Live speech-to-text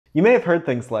You may have heard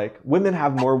things like, women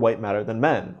have more white matter than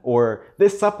men, or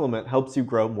this supplement helps you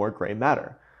grow more gray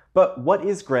matter. But what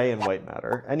is gray and white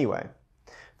matter anyway?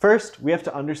 First, we have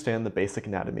to understand the basic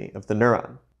anatomy of the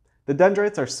neuron. The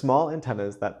dendrites are small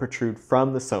antennas that protrude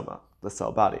from the soma, the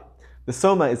cell body. The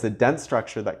soma is a dense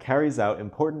structure that carries out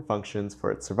important functions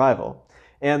for its survival,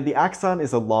 and the axon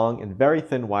is a long and very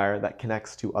thin wire that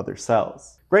connects to other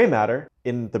cells. Gray matter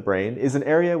in the brain is an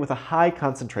area with a high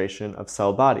concentration of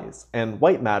cell bodies, and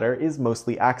white matter is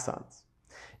mostly axons.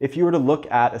 If you were to look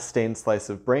at a stained slice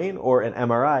of brain or an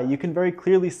MRI, you can very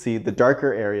clearly see the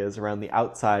darker areas around the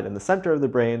outside and the center of the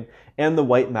brain and the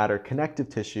white matter connective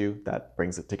tissue that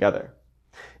brings it together.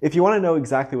 If you want to know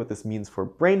exactly what this means for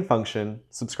brain function,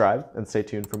 subscribe and stay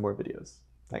tuned for more videos.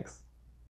 Thanks.